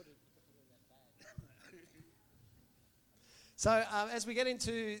So as we get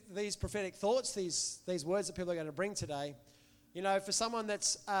into these prophetic thoughts, these words that people are going to bring today, you know, for someone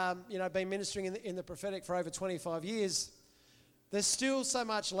that's, been ministering in the prophetic for over 25 years, there's still so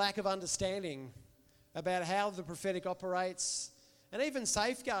much lack of understanding about how the prophetic operates and even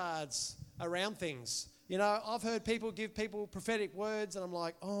safeguards around things. You know, I've heard people give people prophetic words and I'm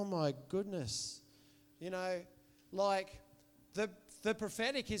like, oh my goodness. You know, like the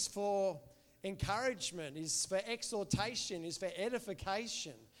prophetic is for encouragement, is for exhortation, is for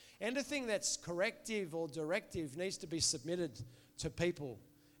edification. Anything that's corrective or directive needs to be submitted to people.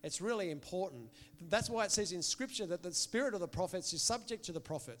 It's really important. That's why it says in Scripture that the spirit of the prophets is subject to the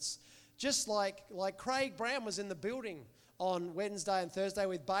prophets. Just like Craig Brown was in the building on Wednesday and Thursday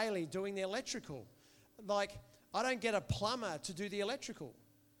with Bailey doing the electrical. Like, I don't get a plumber to do the electrical.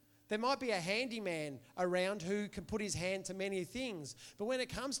 There might be a handyman around who can put his hand to many things. But when it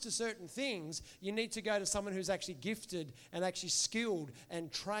comes to certain things, you need to go to someone who's actually gifted and actually skilled and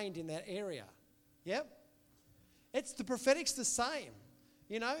trained in that area. Yep? It's the prophetic's the same.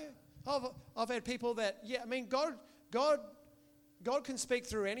 You know? I've had people that, God can speak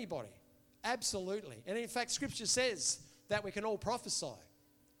through anybody. Absolutely. And in fact, Scripture says that we can all prophesy.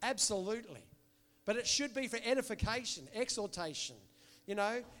 Absolutely. But it should be for edification, exhortation,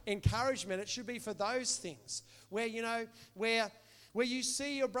 encouragement. It should be for those things where you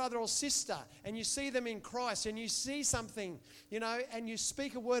see your brother or sister and you see them in Christ and you see something, and you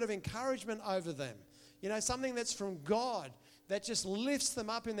speak a word of encouragement over them, something that's from God that just lifts them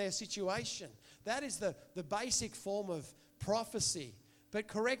up in their situation. That is the basic form of prophecy. But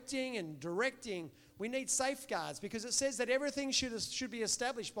correcting and directing, we need safeguards because it says that everything should be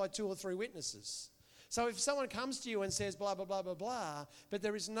established by 2 or 3 witnesses. So if someone comes to you and says blah, blah, blah, blah, blah, but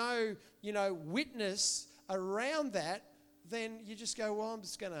there is no, witness around that, then you just go, well, I'm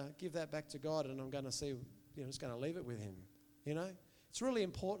just going to give that back to God and I'm going to see, just going to leave it with him. It's really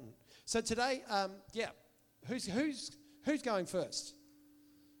important. So today, who's going first?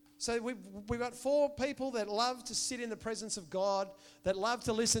 So we've got 4 people that love to sit in the presence of God, that love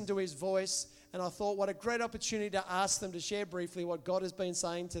to listen to his voice, and I thought what a great opportunity to ask them to share briefly what God has been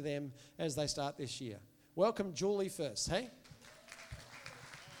saying to them as they start this year. Welcome Julie first, hey?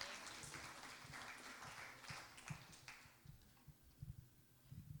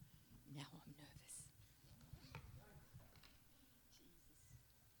 Now I'm nervous.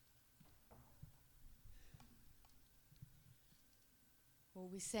 Well,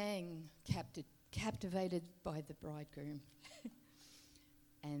 we sang Captivated by the Bridegroom.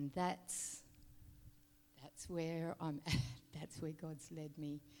 And that's where I'm at. That's where God's led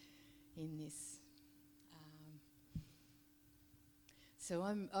me in this. So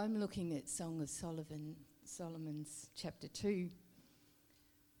I'm looking at Song of Solomon's chapter 2.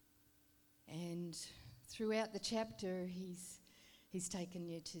 And throughout the chapter, he's taken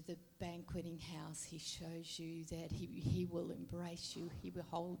you to the banqueting house. He shows you that he will embrace you. He will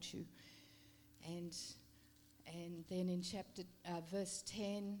hold you. And then in verse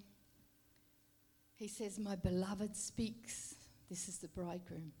 10, he says, my beloved speaks. This is the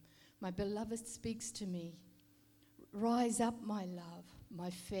bridegroom. My beloved speaks to me. Rise up, my love, my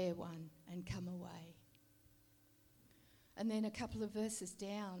fair one, and come away. And then a couple of verses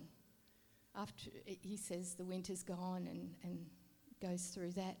down, after he says the winter's gone and goes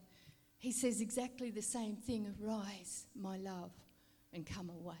through that, he says exactly the same thing. Arise, my love, and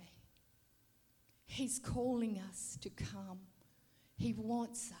come away. He's calling us to come. He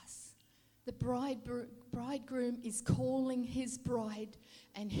wants us. The bridegroom is calling his bride,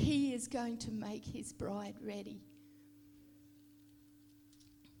 and he is going to make his bride ready.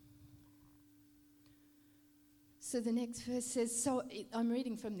 So the next verse says, I'm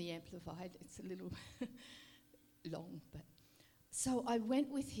reading from the Amplified. It's a little long, but... So I went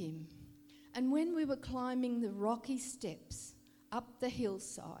with him, and when we were climbing the rocky steps up the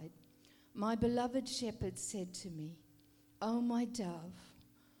hillside, my beloved shepherd said to me, "O my dove,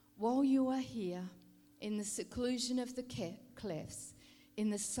 while you are here in the seclusion of the clefts, in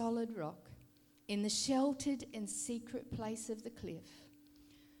the solid rock, in the sheltered and secret place of the cliff,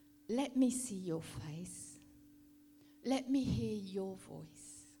 let me see your face. Let me hear your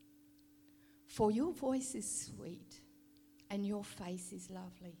voice. For your voice is sweet, and your face is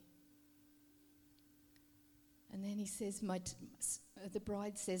lovely." And then he says, the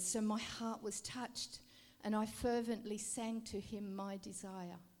bride says, "So my heart was touched, and I fervently sang to him my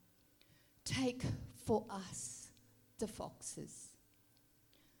desire. Take for us the foxes,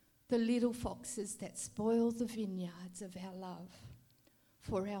 the little foxes that spoil the vineyards of our love,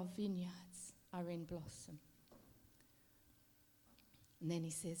 for our vineyards are in blossom." And then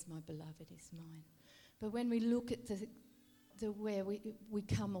he says, "My beloved is mine." But when we look at the where we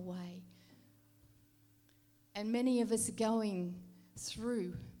come away. And many of us are going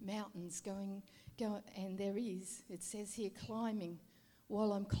through mountains, and it says here, climbing.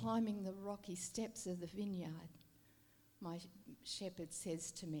 While I'm climbing the rocky steps of the vineyard, my shepherd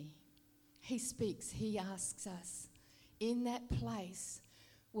says to me, he speaks, he asks us, in that place,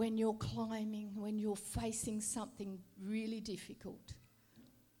 when you're climbing, when you're facing something really difficult,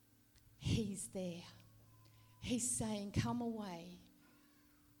 he's there. He's saying, come away,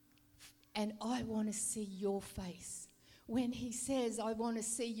 and I want to see your face. When he says, I want to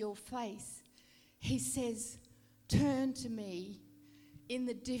see your face, he says, turn to me in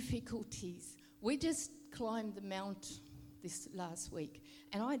the difficulties. We just climbed the mount this last week,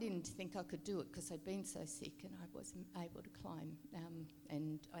 and I didn't think I could do it because I'd been so sick and I wasn't able to climb,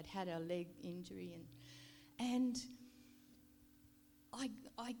 and I'd had a leg injury, and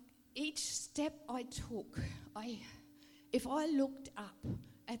I each step I took, if I looked up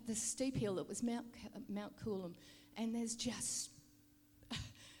at the steep hill that was Mount Coolum, and there's just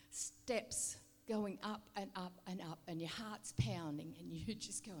steps going up and up and up, and your heart's pounding, and you're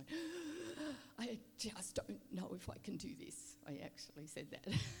just going, I just don't know if I can do this. I actually said that.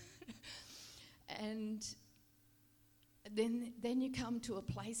 And then you come to a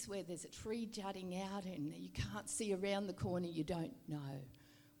place where there's a tree jutting out and you can't see around the corner. You don't know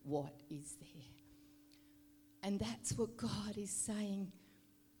what is there. And that's what God is saying.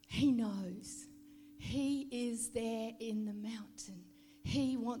 He knows. He is there in the mountain.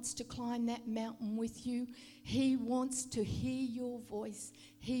 He wants to climb that mountain with you. He wants to hear your voice.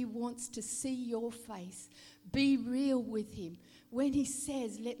 He wants to see your face. Be real with him. When he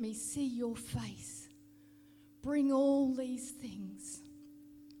says, let me see your face, bring all these things.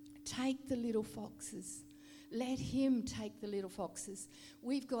 Take the little foxes. Let him take the little foxes.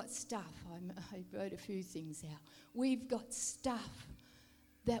 We've got stuff. I wrote a few things out. We've got stuff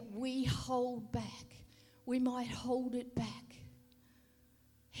that we hold back. We might hold it back.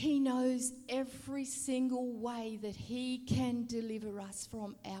 He knows every single way that he can deliver us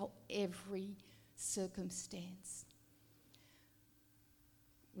from our every circumstance.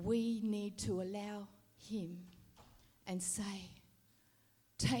 We need to allow him and say,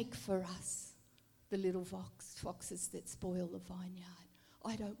 take for us the little foxes that spoil the vineyard.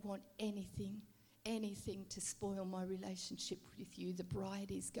 I don't want anything to spoil my relationship with you. The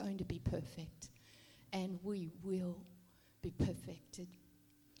bride is going to be perfect, and we will be perfected.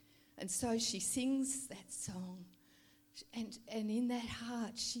 And so she sings that song, and in that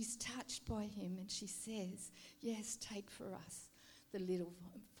heart she's touched by him, and she says, yes, take for us the little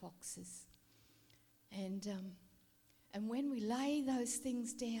foxes. And when we lay those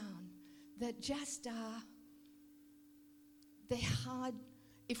things down that just are, they're hard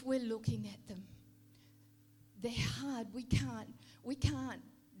if we're looking at them. They're hard. We can't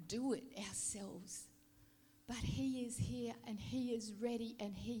do it ourselves. But he is here and he is ready,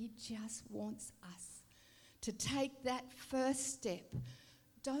 and he just wants us to take that first step.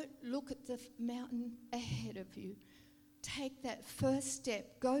 Don't look at the mountain ahead of you. Take that first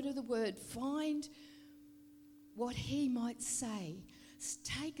step. Go to the Word. Find what he might say.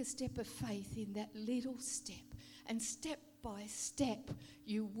 Take a step of faith in that little step. And step by step,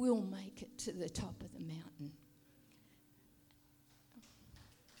 you will make it to the top of the mountain.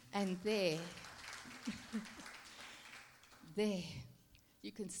 And there,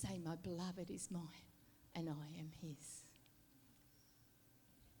 you can say, my beloved is mine, and I am his.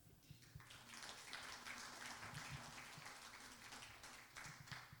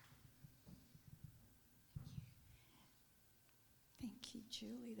 Thank you,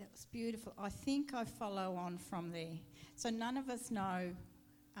 Julie. That was beautiful. I think I follow on from there. So none of us know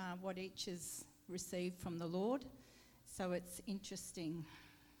what each has received from the Lord, so it's interesting.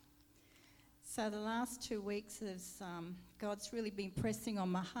 So the last 2 weeks, God's really been pressing on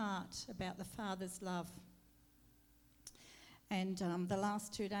my heart about the Father's love. And the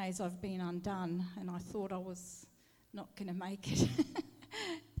last 2 days I've been undone, and I thought I was not going to make it.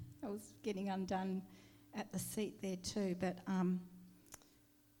 I was getting undone at the seat there too. But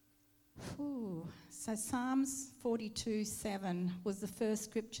so Psalms 42:7 was the first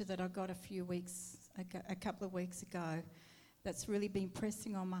scripture that I got a couple of weeks ago. That's really been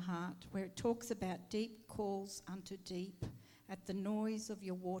pressing on my heart, where it talks about deep calls unto deep at the noise of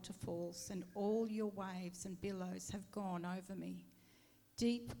your waterfalls, and all your waves and billows have gone over me.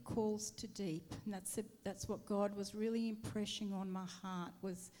 Deep calls to deep, and that's what God was really impressing on my heart,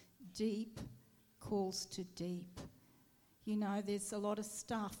 was deep calls to deep. You know, there's a lot of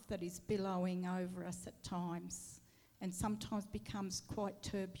stuff that is billowing over us at times, and sometimes becomes quite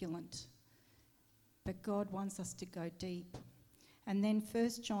turbulent. But God wants us to go deep. And then 1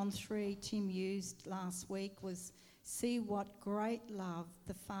 John 3, Tim used last week, was see what great love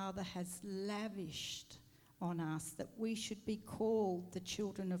the Father has lavished on us, that we should be called the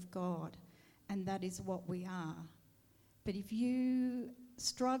children of God, and that is what we are. But if you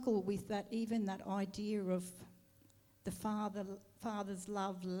struggle with that, even that idea of the Father's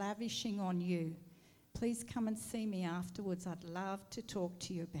love lavishing on you, please come and see me afterwards. I'd love to talk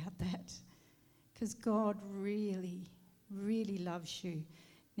to you about that, because God really, really loves you.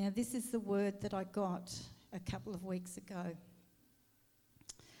 Now, this is the word that I got a couple of weeks ago.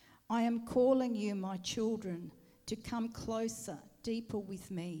 I am calling you, my children, to come closer, deeper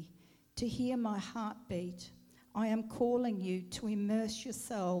with me, to hear my heartbeat. I am calling you to immerse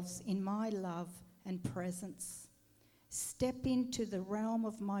yourselves in my love and presence. Step into the realm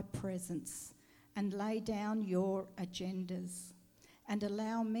of my presence and lay down your agendas, and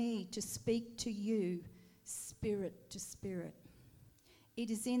allow me to speak to you spirit to spirit.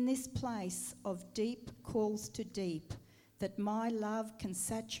 It is in this place of deep calls to deep that my love can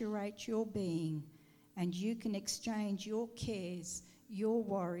saturate your being, and you can exchange your cares, your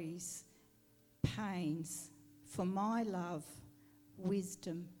worries, pains for my love,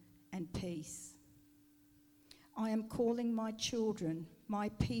 wisdom, and peace. I am calling my children, my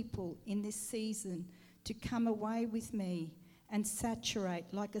people in this season, to come away with me and saturate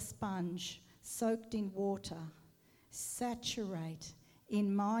like a sponge soaked in water. Saturate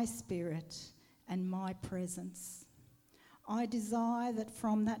in my spirit and my presence. I desire that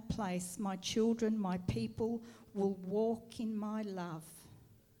from that place my children, my people, will walk in my love,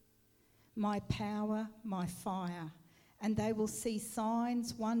 my power, my fire, and they will see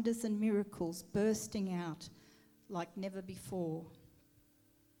signs, wonders, and miracles bursting out like never before.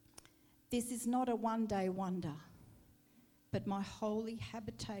 This is not a one-day wonder, but my holy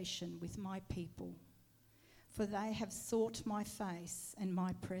habitation with my people, for they have sought my face and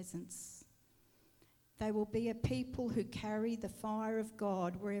my presence. They will be a people who carry the fire of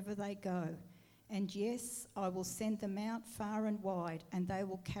God wherever they go. And yes, I will send them out far and wide, and they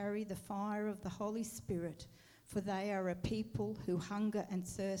will carry the fire of the Holy Spirit, for they are a people who hunger and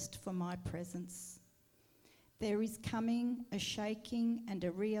thirst for my presence. There is coming a shaking and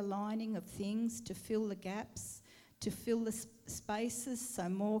a realigning of things to fill the gaps, to fill the spaces so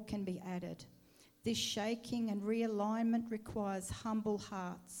more can be added. This shaking and realignment requires humble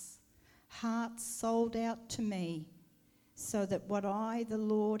hearts, hearts sold out to me, so that what I, the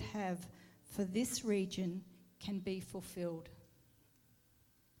Lord, have for this region can be fulfilled.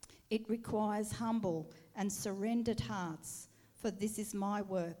 It requires humble and surrendered hearts, for this is my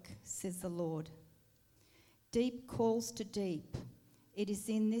work, says the Lord. Deep calls to deep. It is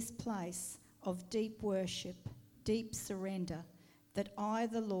in this place of deep worship, deep surrender, that I,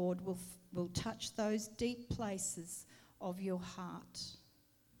 the Lord, will touch those deep places of your heart.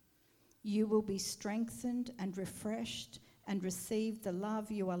 You will be strengthened and refreshed and receive the love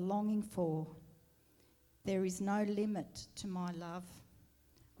you are longing for. There is no limit to my love.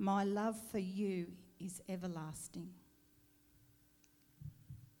 My love for you is everlasting.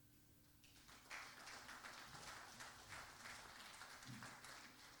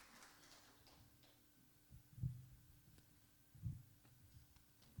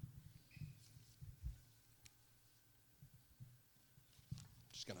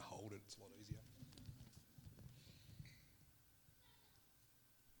 Just going to hold it, it's a lot easier.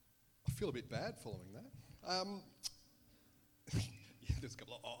 I feel a bit bad following that. Yeah, there's a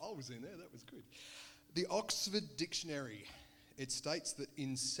couple of O's in there, that was good. The Oxford Dictionary, it states that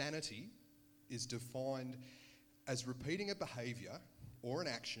insanity is defined as repeating a behaviour or an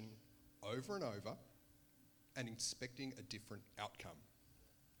action over and over and expecting a different outcome.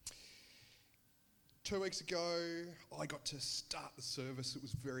 2 weeks ago, I got to start the service. It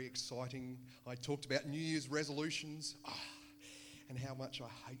was very exciting. I talked about New Year's resolutions and how much I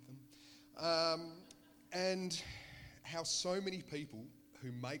hate them. And how so many people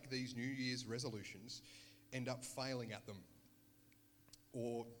who make these New Year's resolutions end up failing at them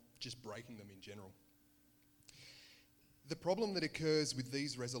or just breaking them in general. The problem that occurs with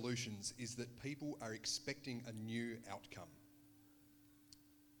these resolutions is that people are expecting a new outcome.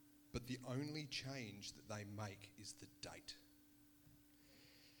 But the only change that they make is the date.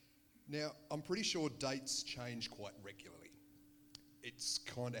 Now, I'm pretty sure dates change quite regularly. It's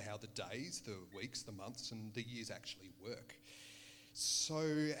kind of how the days, the weeks, the months, and the years actually work.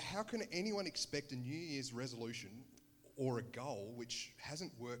 So how can anyone expect a New Year's resolution or a goal which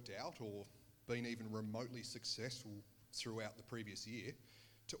hasn't worked out or been even remotely successful throughout the previous year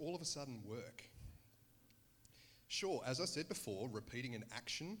to all of a sudden work? Sure, as I said before, repeating an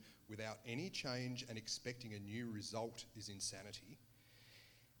action without any change and expecting a new result is insanity.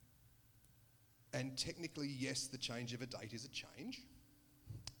 And technically, yes, the change of a date is a change.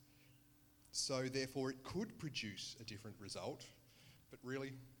 So therefore, it could produce a different result. But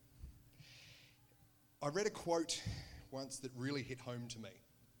really, I read a quote once that really hit home to me.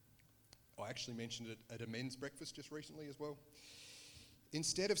 I actually mentioned it at a men's breakfast just recently as well.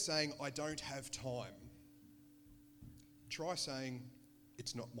 Instead of saying, I don't have time, try saying,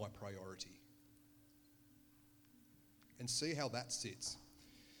 it's not my priority. And see how that sits.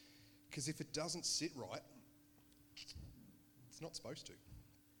 Because if it doesn't sit right, it's not supposed to.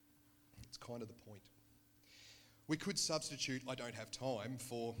 It's kind of the point. We could substitute, I don't have time,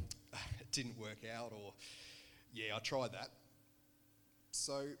 for it didn't work out, or yeah, I tried that.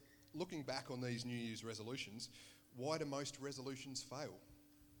 So looking back on these New Year's resolutions, why do most resolutions fail?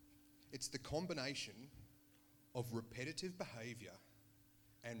 It's the combination of repetitive behaviour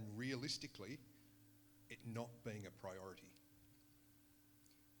and realistically it not being a priority.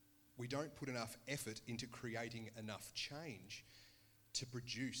 We don't put enough effort into creating enough change to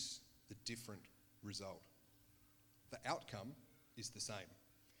produce the different result. The outcome is the same,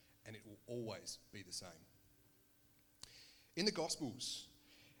 and it will always be the same. In the Gospels,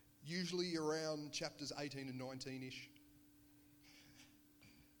 usually around chapters 18 and 19-ish,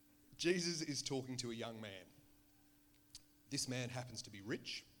 Jesus is talking to a young man. This man happens to be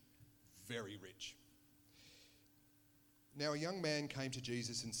rich, very rich. Now a young man came to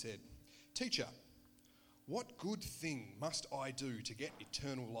Jesus and said, "Teacher, what good thing must I do to get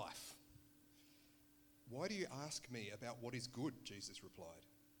eternal life?" "Why do you ask me about what is good?" Jesus replied.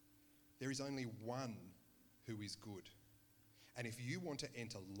 "There is only one who is good. And if you want to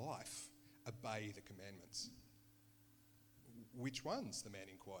enter life, obey the commandments." "Which ones?" the man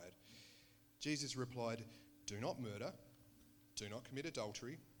inquired. Jesus replied, "Do not murder, do not commit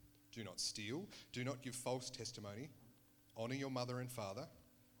adultery, do not steal, do not give false testimony, honour your mother and father,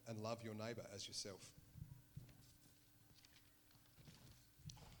 and love your neighbour as yourself."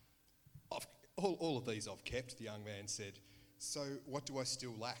 All of these I've kept, the young man said. "So what do I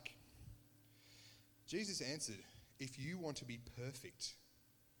still lack?" Jesus answered, "If you want to be perfect,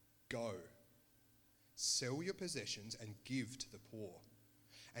 go, sell your possessions and give to the poor,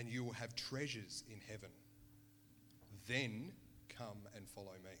 and you will have treasures in heaven. Then come and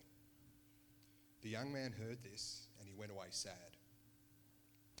follow me." The young man heard this and he went away sad.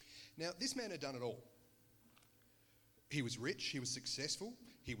 Now, this man had done it all. He was rich, he was successful,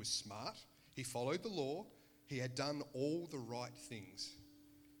 he was smart, he followed the law, he had done all the right things.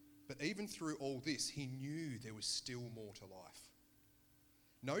 But even through all this, he knew there was still more to life.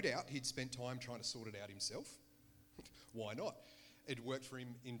 No doubt he'd spent time trying to sort it out himself. Why not? It worked for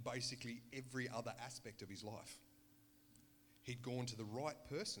him in basically every other aspect of his life. He'd gone to the right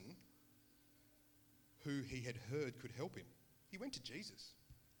person who he had heard could help him. He went to Jesus.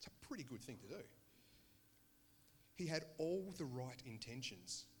 It's a pretty good thing to do. He had all the right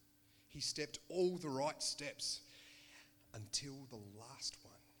intentions. He stepped all the right steps until the last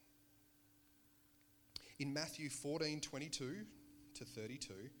one. In Matthew 14:22 to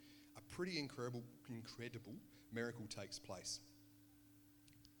 32, a pretty incredible miracle takes place.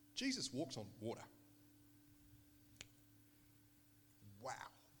 Jesus walks on water.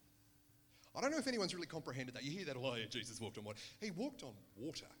 Wow. I don't know if anyone's really comprehended that. You hear that a lot, yeah, Jesus walked on water. He walked on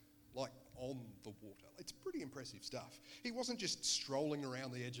water, like on the water. It's pretty impressive stuff. He wasn't just strolling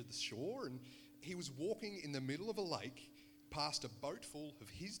around the edge of the shore, and he was walking in the middle of a lake past a boat full of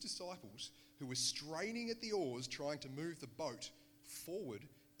his disciples who were straining at the oars trying to move the boat forward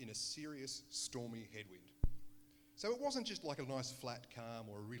in a serious stormy headwind. So it wasn't just like a nice flat calm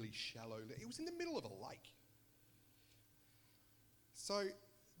or a really shallow, it was in the middle of a lake. So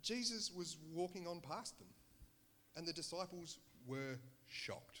Jesus was walking on past them, and the disciples were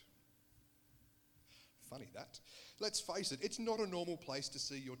shocked. Funny that. Let's face it, it's not a normal place to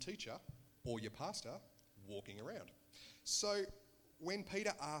see your teacher or your pastor walking around. So when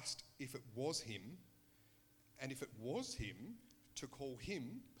Peter asked if it was him, and if it was him, to call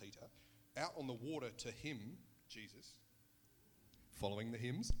him, Peter, out on the water to him, Jesus, following the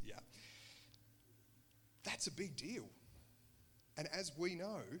hymns, yeah, that's a big deal. And as we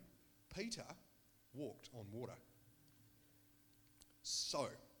know, Peter walked on water. So,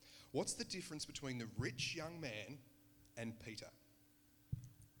 what's the difference between the rich young man and Peter?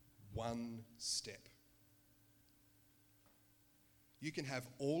 One step. You can have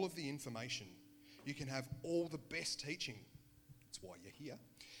all of the information. You can have all the best teaching. That's why you're here.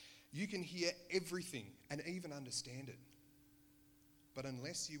 You can hear everything and even understand it. But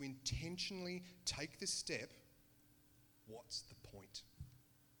unless you intentionally take the step What's the point?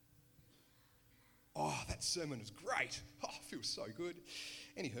 Oh, that sermon was great. Oh, I feel so good.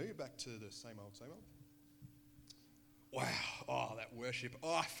 Anywho, back to the same old, same old. Wow. Oh, that worship.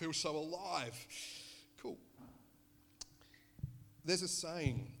 Oh, I feel so alive. Cool. There's a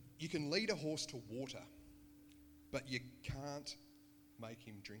saying, you can lead a horse to water, but you can't make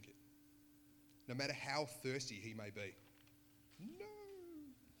him drink it, no matter how thirsty he may be. No.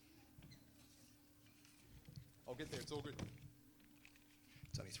 I'll get there, it's all good.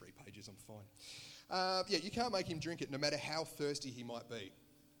 It's only 3 pages, I'm fine. You can't make him drink it, no matter how thirsty he might be.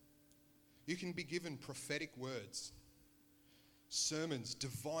 You can be given prophetic words, sermons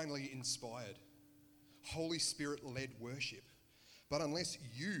divinely inspired, Holy Spirit-led worship. But unless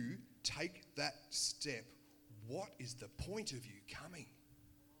you take that step, what is the point of you coming?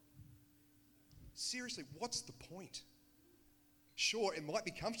 Seriously, what's the point? Sure, it might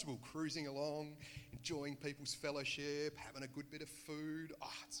be comfortable cruising along, enjoying people's fellowship, having a good bit of food.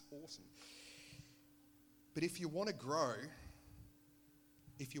 Ah, it's awesome. But if you want to grow,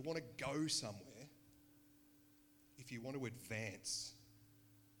 if you want to go somewhere, if you want to advance,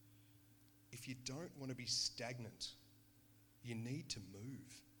 if you don't want to be stagnant, you need to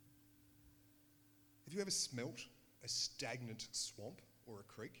move. Have you ever smelt a stagnant swamp or a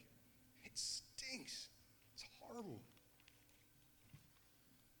creek? It stinks. It's horrible.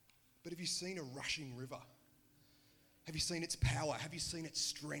 But have you seen a rushing river? Have you seen its power? Have you seen its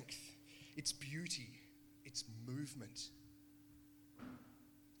strength, its beauty, its movement?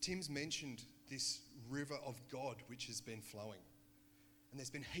 Tim's mentioned this river of God which has been flowing. And there's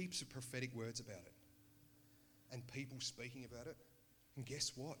been heaps of prophetic words about it. And people speaking about it. And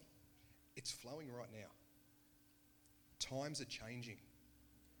guess what? It's flowing right now. Times are changing.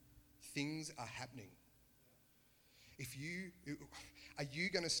 Things are happening. Are you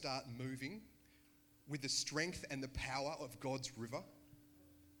going to start moving with the strength and the power of God's river?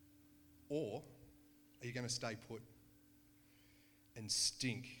 Or are you going to stay put and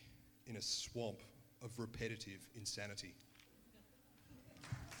stink in a swamp of repetitive insanity?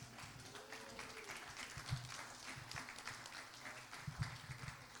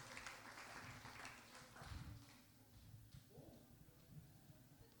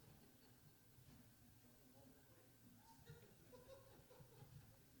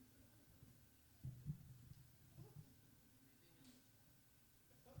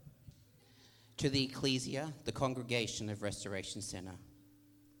 To the ecclesia, the congregation of Restoration Centre.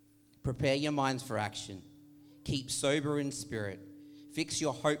 Prepare your minds for action. Keep sober in spirit. Fix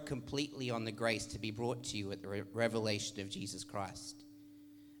your hope completely on the grace to be brought to you at the revelation of Jesus Christ.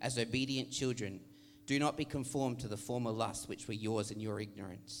 As obedient children, do not be conformed to the former lusts which were yours in your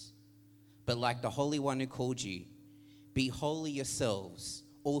ignorance. But like the Holy One who called you, be holy yourselves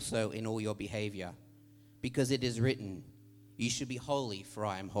also in all your behavior, because it is written, you should be holy, for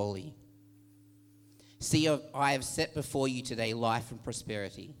I am holy. See, I have set before you today life and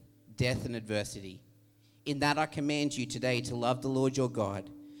prosperity, death and adversity. In that I command you today to love the Lord your God,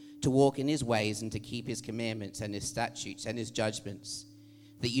 to walk in his ways and to keep his commandments and his statutes and his judgments,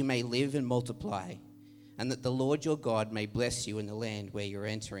 that you may live and multiply, and that the Lord your God may bless you in the land where you're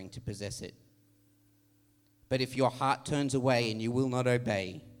entering to possess it. But if your heart turns away and you will not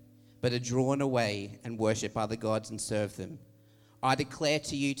obey, but are drawn away and worship other gods and serve them, I declare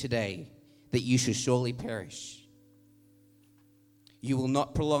to you today that you shall surely perish. You will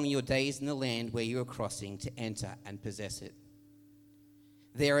not prolong your days in the land where you are crossing to enter and possess it.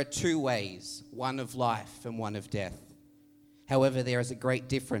 There are 2 ways, one of life and one of death. However, there is a great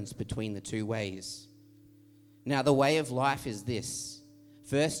difference between the 2 ways. Now, the way of life is this.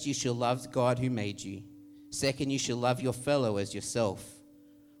 First, you shall love God who made you. Second, you shall love your fellow as yourself.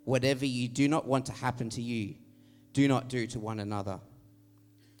 Whatever you do not want to happen to you, do not do to one another.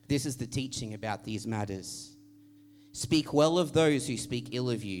 This is the teaching about these matters. Speak well of those who speak ill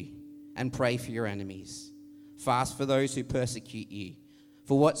of you, and pray for your enemies. Fast for those who persecute you.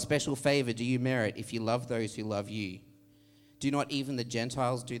 For what special favor do you merit if you love those who love you? Do not even the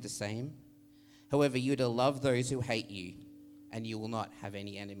Gentiles do the same? However, you are to love those who hate you, and you will not have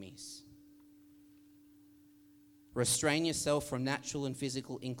any enemies. Restrain yourself from natural and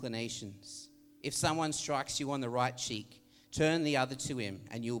physical inclinations. If someone strikes you on the right cheek, turn the other to him,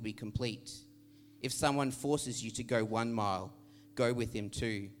 and you will be complete. If someone forces you to go 1 mile, go with him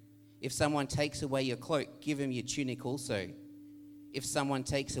 2. If someone takes away your cloak, give him your tunic also. If someone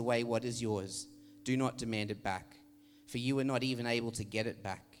takes away what is yours, do not demand it back, for you are not even able to get it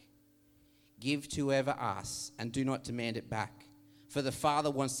back. Give to whoever asks, and do not demand it back, for the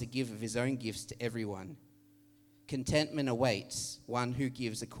Father wants to give of his own gifts to everyone. Contentment awaits one who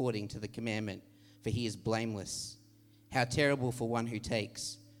gives according to the commandment, for he is blameless. How terrible for one who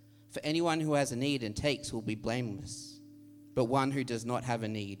takes. For anyone who has a need and takes will be blameless. But one who does not have a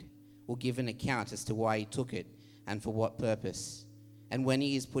need will give an account as to why he took it and for what purpose. And when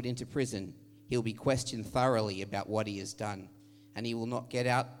he is put into prison, he will be questioned thoroughly about what he has done, and he will not get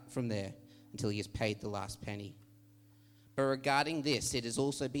out from there until he has paid the last penny. But regarding this, it has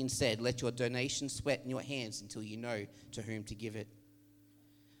also been said, let your donation sweat in your hands until you know to whom to give it.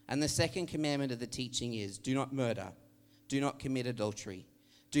 And the second commandment of the teaching is, do not murder, do not commit adultery,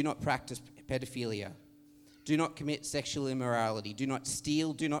 do not practice pedophilia, do not commit sexual immorality, do not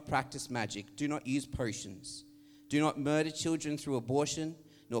steal, do not practice magic, do not use potions, do not murder children through abortion,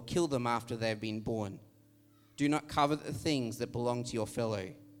 nor kill them after they have been born. Do not covet the things that belong to your fellow.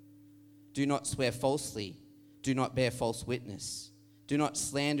 Do not swear falsely. Do not bear false witness. Do not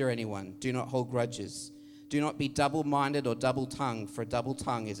slander anyone. Do not hold grudges. Do not be double-minded or double-tongued, for a double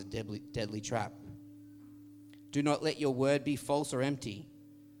tongue is a deadly trap. Do not let your word be false or empty,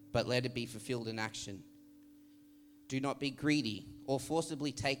 but let it be fulfilled in action. Do not be greedy or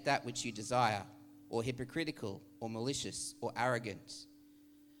forcibly take that which you desire, or hypocritical or malicious or arrogant.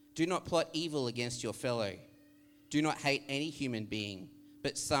 Do not plot evil against your fellow. Do not hate any human being,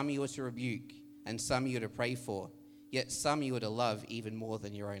 but some you are to rebuke, and some you are to pray for, yet some you are to love even more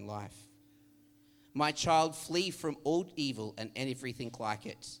than your own life. My child, flee from all evil and everything like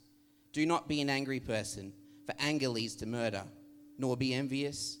it. Do not be an angry person, for anger leads to murder. Nor be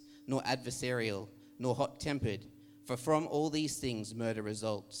envious, nor adversarial, nor hot-tempered, for from all these things murder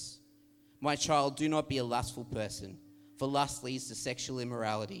results. My child, do not be a lustful person, for lust leads to sexual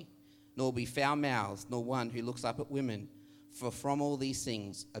immorality. Nor be foul-mouthed, nor one who looks up at women, for from all these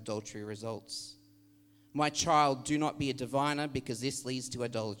things adultery results. My child, do not be a diviner, because this leads to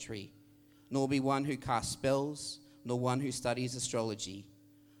idolatry. Nor be one who casts spells, nor one who studies astrology,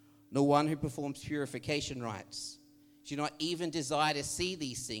 nor one who performs purification rites. Do not even desire to see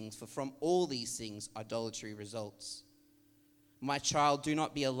these things, for from all these things idolatry results. My child, do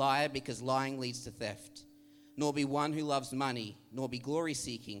not be a liar, because lying leads to theft. Nor be one who loves money, nor be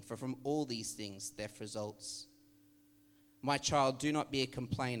glory-seeking, for from all these things theft results. My child, do not be a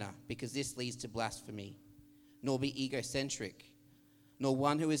complainer, because this leads to blasphemy. Nor be egocentric, nor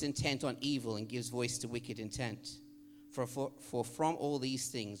one who is intent on evil and gives voice to wicked intent. For from all these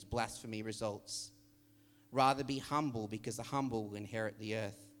things blasphemy results. Rather be humble, because the humble will inherit the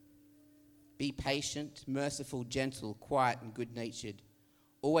earth. Be patient, merciful, gentle, quiet, and good-natured,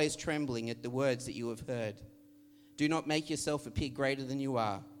 always trembling at the words that you have heard. Do not make yourself appear greater than you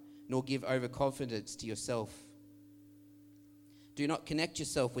are, nor give overconfidence to yourself. Do not connect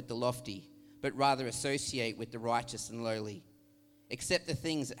yourself with the lofty, but rather associate with the righteous and lowly. Accept the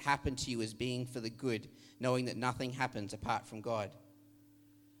things that happen to you as being for the good, knowing that nothing happens apart from God.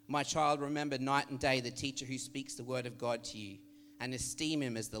 My child, remember night and day the teacher who speaks the word of God to you, and esteem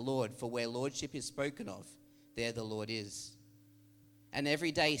him as the Lord, for where lordship is spoken of, there the Lord is. And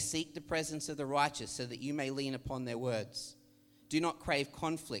every day seek the presence of the righteous, so that you may lean upon their words. Do not crave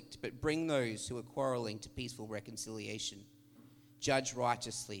conflict, but bring those who are quarreling to peaceful reconciliation. Judge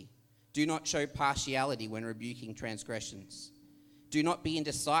righteously. Do not show partiality when rebuking transgressions. Do not be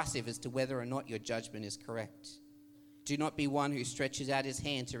indecisive as to whether or not your judgment is correct. Do not be one who stretches out his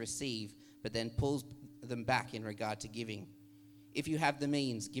hand to receive, but then pulls them back in regard to giving. If you have the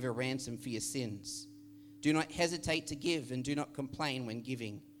means, give a ransom for your sins. Do not hesitate to give, and do not complain when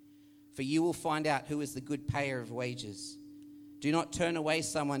giving, for you will find out who is the good payer of wages. Do not turn away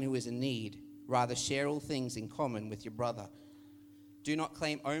someone who is in need. Rather, share all things in common with your brother. Do not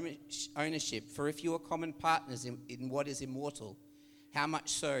claim ownership, for if you are common partners in what is immortal, how much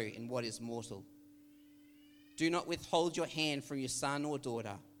so in what is mortal? Do not withhold your hand from your son or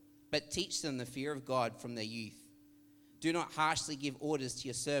daughter, but teach them the fear of God from their youth. Do not harshly give orders to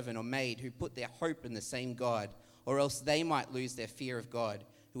your servant or maid who put their hope in the same God, or else they might lose their fear of God,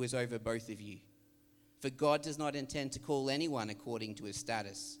 who is over both of you. For God does not intend to call anyone according to his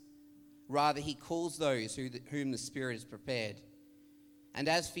status. Rather, he calls those whom the Spirit has prepared. And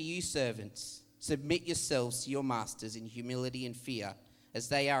as for you, servants, submit yourselves to your masters in humility and fear, as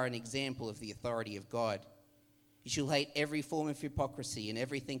they are an example of the authority of God. You shall hate every form of hypocrisy and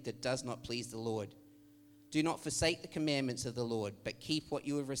everything that does not please the Lord. Do not forsake the commandments of the Lord, but keep what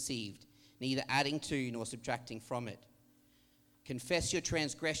you have received, neither adding to nor subtracting from it. Confess your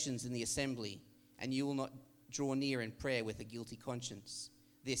transgressions in the assembly, and you will not draw near in prayer with a guilty conscience.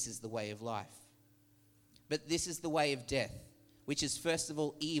 This is the way of life. But this is the way of death, which is first of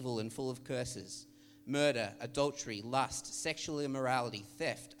all evil and full of curses: murder, adultery, lust, sexual immorality,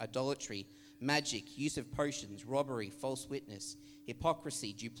 theft, idolatry, magic, use of potions, robbery, false witness,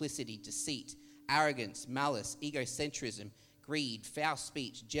 hypocrisy, duplicity, deceit, arrogance, malice, egocentrism, greed, foul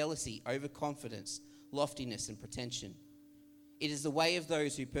speech, jealousy, overconfidence, loftiness, and pretension. It is the way of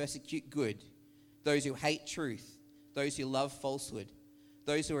those who persecute good, those who hate truth, those who love falsehood,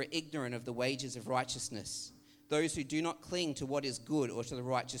 those who are ignorant of the wages of righteousness, those who do not cling to what is good or to the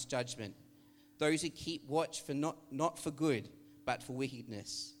righteous judgment, those who keep watch for not for good, but for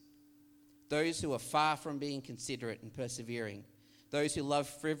wickedness, those who are far from being considerate and persevering, those who love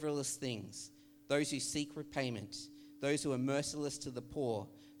frivolous things, those who seek repayment, those who are merciless to the poor,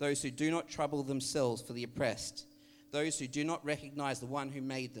 those who do not trouble themselves for the oppressed, those who do not recognize the one who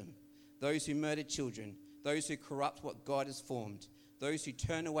made them, those who murder children, those who corrupt what God has formed, those who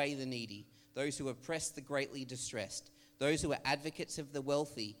turn away the needy, those who oppress the greatly distressed, those who are advocates of the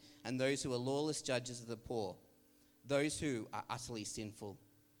wealthy, and those who are lawless judges of the poor, those who are utterly sinful.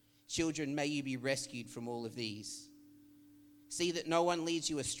 Children, may you be rescued from all of these. See that no one leads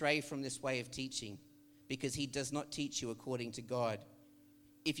you astray from this way of teaching, because he does not teach you according to God.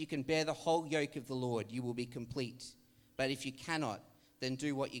 If you can bear the whole yoke of the Lord, you will be complete. But if you cannot, then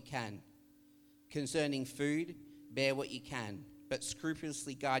do what you can. Concerning food, bear what you can, but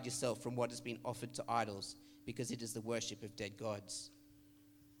scrupulously guard yourself from what has been offered to idols, because it is the worship of dead gods.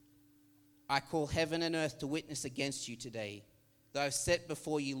 I call heaven and earth to witness against you today, that I have set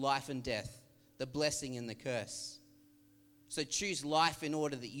before you life and death, the blessing and the curse. So choose life in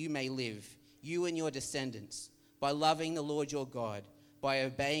order that you may live, you and your descendants, by loving the Lord your God, by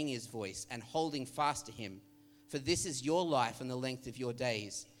obeying his voice and holding fast to him. For this is your life and the length of your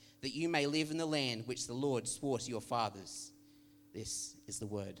days, that you may live in the land which the Lord swore to your fathers. This is the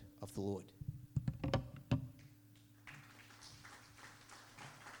word of the Lord.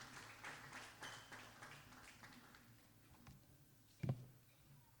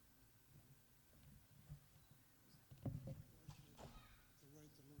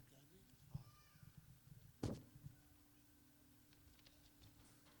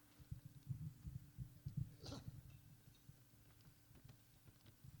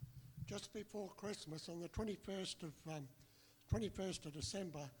 Just before Christmas, on the 21st of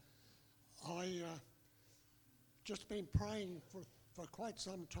December, I just been praying for quite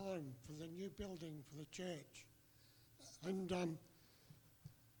some time for the new building for the church, and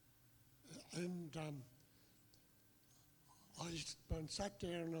I sat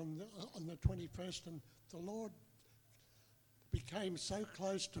down on the 21st, and the Lord became so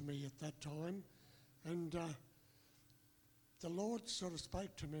close to me at that time, and the Lord sort of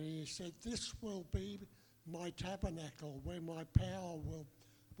spoke to me. He said, "This will be my tabernacle where my power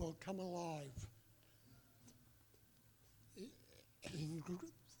will come alive in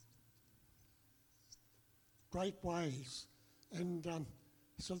great ways." And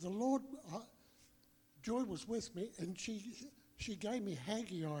so the Lord, Joy was with me, and she gave me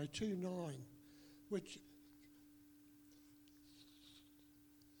Haggai 2:9, which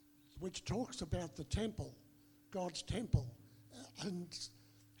talks about the temple, God's temple. And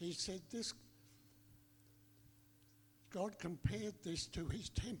he said this, God compared this to his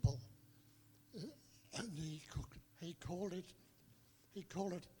temple, and he called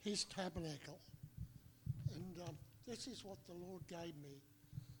it his tabernacle. And this is what the Lord gave me.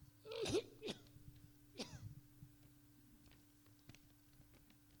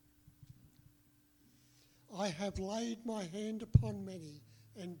 I have laid my hand upon many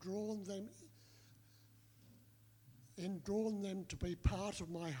and drawn them to be part of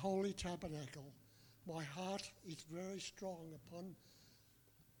my holy tabernacle. My heart is very strong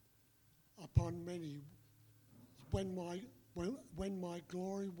upon many. When my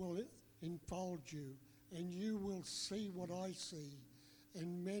glory will enfold you, and you will see what I see,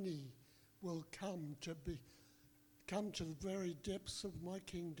 and many will come to the very depths of my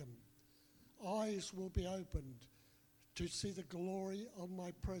kingdom. Eyes will be opened to see the glory of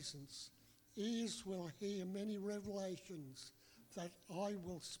my presence. Ears will hear many revelations that I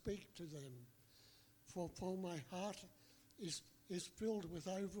will speak to them. For my heart is filled with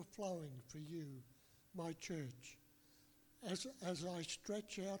overflowing for you, my church. As I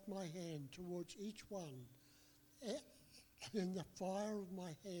stretch out my hand towards each one, in the fire of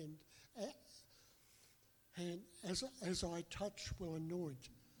my hand as I touch will anoint.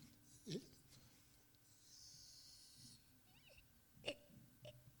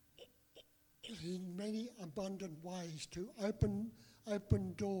 In many abundant ways, to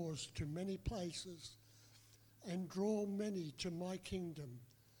open doors to many places and draw many to my kingdom.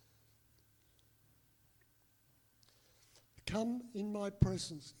 Come in my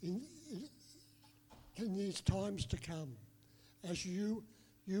presence in these times to come, as you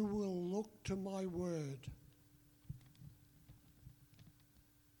will look to my word.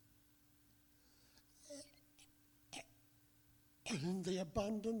 And the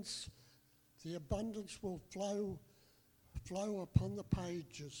abundance will flow upon the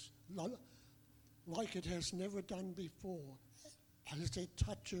pages like it has never done before. As it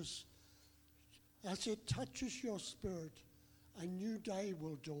touches your spirit, a new day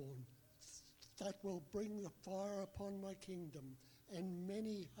will dawn that will bring the fire upon my kingdom, and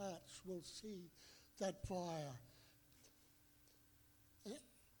many hearts will see that fire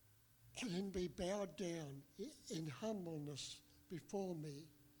and be bowed down in humbleness before me.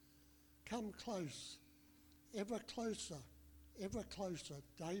 Come close, ever closer,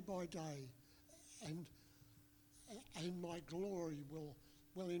 day by day, and my glory will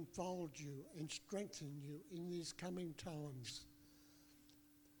enfold you and strengthen you in these coming times.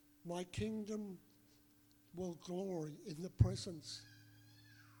 My kingdom will glory in the presence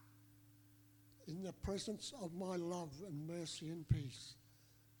of my love and mercy and peace.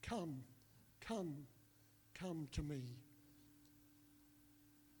 Come to me,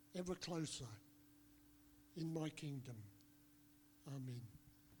 ever closer in my kingdom. Amen.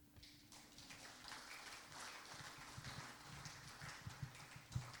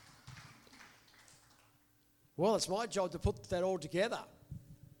 Well, it's my job to put that all together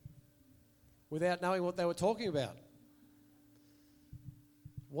without knowing what they were talking about.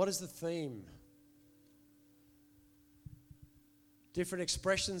 What is the theme? Different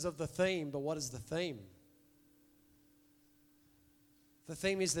expressions of the theme, but what is the theme? The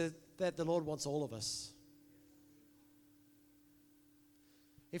theme is that the Lord wants all of us.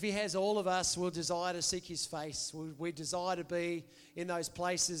 If He has all of us, we'll desire to seek His face. We desire to be in those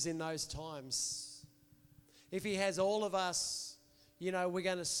places, in those times. If He has all of us, we're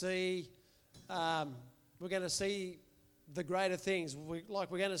going to see the greater things. We're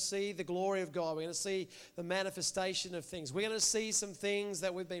going to see the glory of God. We're going to see the manifestation of things. We're going to see some things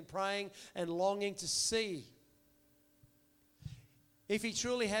that we've been praying and longing to see. If He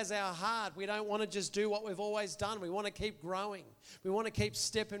truly has our heart, we don't want to just do what we've always done. We want to keep growing. We want to keep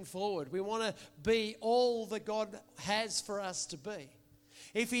stepping forward. We want to be all that God has for us to be.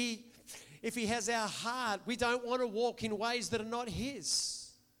 If He has our heart, we don't want to walk in ways that are not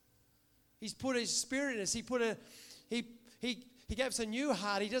His. He's put His Spirit in us. He gave us a new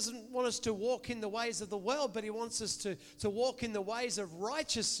heart. He doesn't want us to walk in the ways of the world, but He wants us to walk in the ways of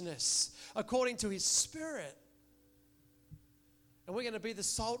righteousness according to His Spirit. And we're going to be the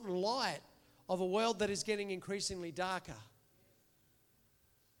salt and light of a world that is getting increasingly darker.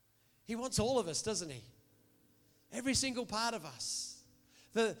 He wants all of us, doesn't He? Every single part of us.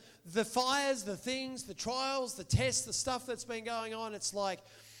 The fires, the things, the trials, the tests, the stuff that's been going on, it's like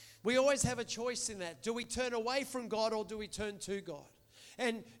we always have a choice in that. Do we turn away from God or do we turn to God?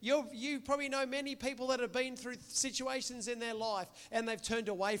 And you probably know many people that have been through situations in their life and they've turned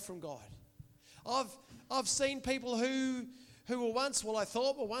away from God. I've seen people who were once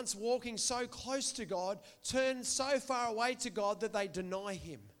walking so close to God, turn so far away to God that they deny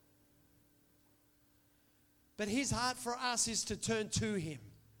Him. But His heart for us is to turn to Him.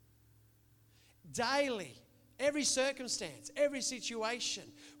 Daily, every circumstance, every situation,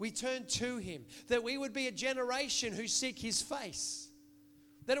 we turn to Him. That we would be a generation who seek His face.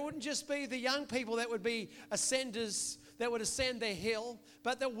 That it wouldn't just be the young people that would be ascenders, that would ascend their hill,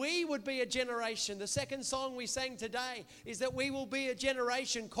 but that we would be a generation. The second song we sang today is that we will be a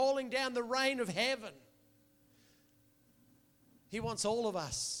generation calling down the rain of heaven. He wants all of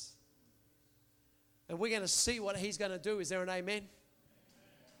us. And we're going to see what He's going to do. Is there an amen?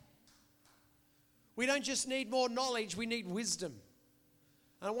 We don't just need more knowledge, we need wisdom.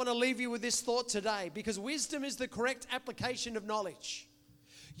 And I want to leave you with this thought today, because wisdom is the correct application of knowledge.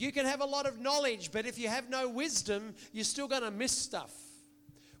 You can have a lot of knowledge, but if you have no wisdom, you're still going to miss stuff.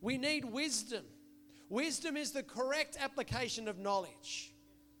 We need wisdom. Wisdom is the correct application of knowledge.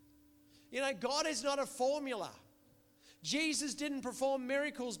 God is not a formula. Jesus didn't perform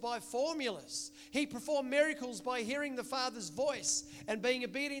miracles by formulas. He performed miracles by hearing the Father's voice and being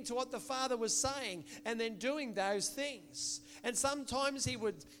obedient to what the Father was saying and then doing those things. And sometimes He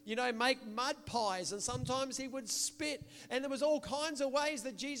would, make mud pies, and sometimes He would spit. And there was all kinds of ways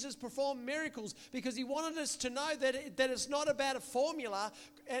that Jesus performed miracles, because He wanted us to know that it's not about a formula,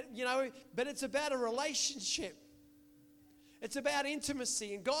 but it's about a relationship. It's about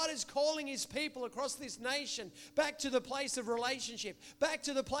intimacy, and God is calling His people across this nation back to the place of relationship, back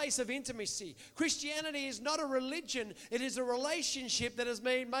to the place of intimacy. Christianity is not a religion, it is a relationship that has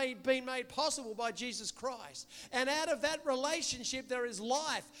been made possible by Jesus Christ. And out of that relationship there is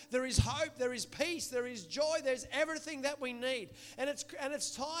life, there is hope, there is peace, there is joy, there's everything that we need. And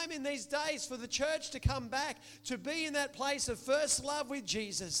it's time in these days for the church to come back, to be in that place of first love with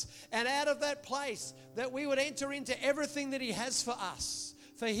Jesus. And out of that place that we would enter into everything that he has for us,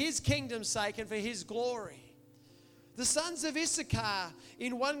 for his kingdom's sake and for his glory. The sons of Issachar,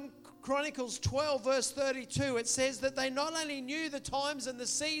 in 1 Chronicles 12 verse 32, it says that they not only knew the times and the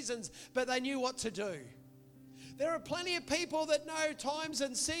seasons, but they knew what to do. There are plenty of people that know times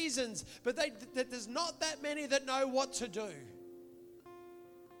and seasons, but there's not that many that know what to do.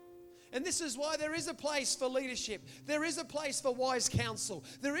 And this is why there is a place for leadership. There is a place for wise counsel.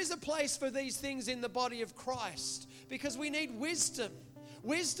 There is a place for these things in the body of Christ, because we need wisdom.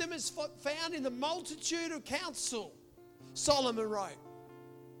 Wisdom is found in the multitude of counsel, Solomon wrote.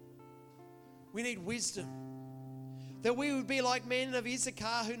 We need wisdom. That we would be like men of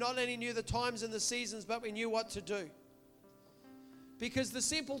Issachar who not only knew the times and the seasons, but we knew what to do. Because the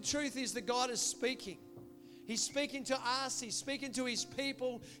simple truth is that God is speaking. He's speaking to us. He's speaking to his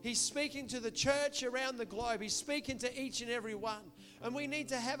people. He's speaking to the church around the globe. He's speaking to each and every one. And we need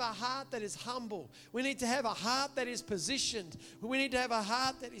to have a heart that is humble. We need to have a heart that is positioned. We need to have a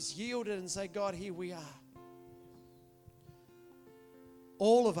heart that is yielded and say, God, here we are.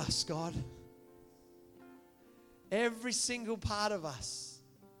 All of us, God. Every single part of us.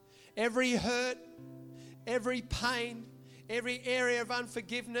 Every hurt, every pain, every area of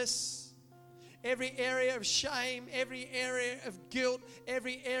unforgiveness, every area of shame, every area of guilt,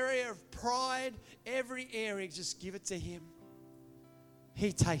 every area of pride, every area, just give it to him.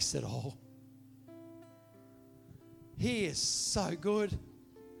 He takes it all. He is so good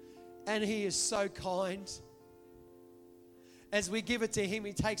and he is so kind. As we give it to him,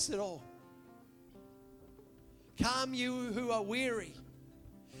 he takes it all. Come, you who are weary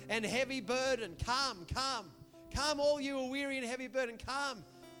and heavy burden. Come, come. Come, all you who are weary and heavy burden. Come.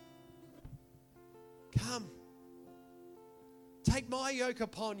 Come. Take my yoke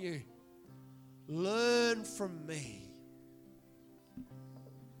upon you. Learn from me.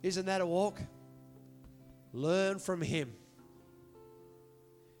 Isn't that a walk? Learn from him.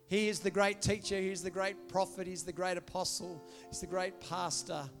 He is the great teacher. He's the great prophet. He's the great apostle. He's the great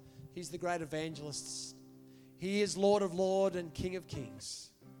pastor. He's the great evangelist. He is Lord of Lords and King of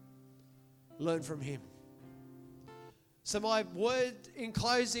Kings. Learn from him. So my word in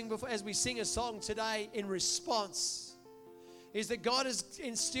closing, as we sing a song today in response, is that God has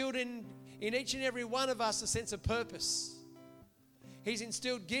instilled in each and every one of us a sense of purpose. He's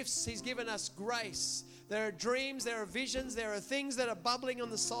instilled gifts. He's given us grace. There are dreams, there are visions, there are things that are bubbling on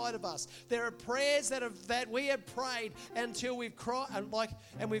the side of us. There are prayers that we have prayed until we've cried,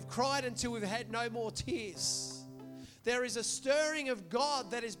 and we've cried until we've had no more tears. There is a stirring of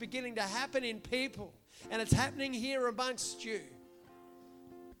God that is beginning to happen in people, and it's happening here amongst you.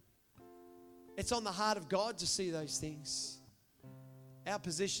 It's on the heart of God to see those things. Our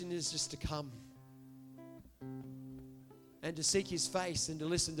position is just to come and to seek his face and to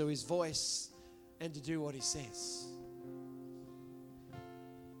listen to his voice and to do what he says.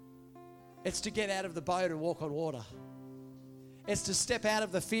 It's to get out of the boat and walk on water. It's to step out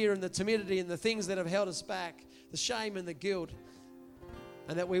of the fear and the timidity and the things that have held us back, the shame and the guilt,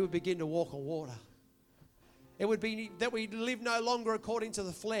 and that we would begin to walk on water. It would be that we live no longer according to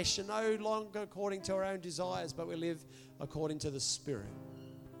the flesh and no longer according to our own desires, but we live according to the Spirit.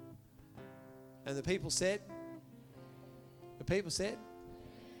 And the people said,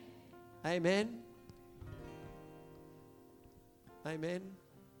 Amen. Amen.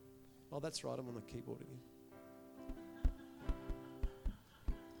 Oh, that's right. I'm on the keyboard again.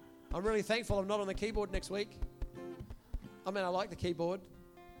 I'm really thankful I'm not on the keyboard next week. I mean, I like the keyboard.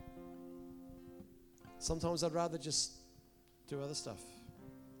 Sometimes I'd rather just do other stuff.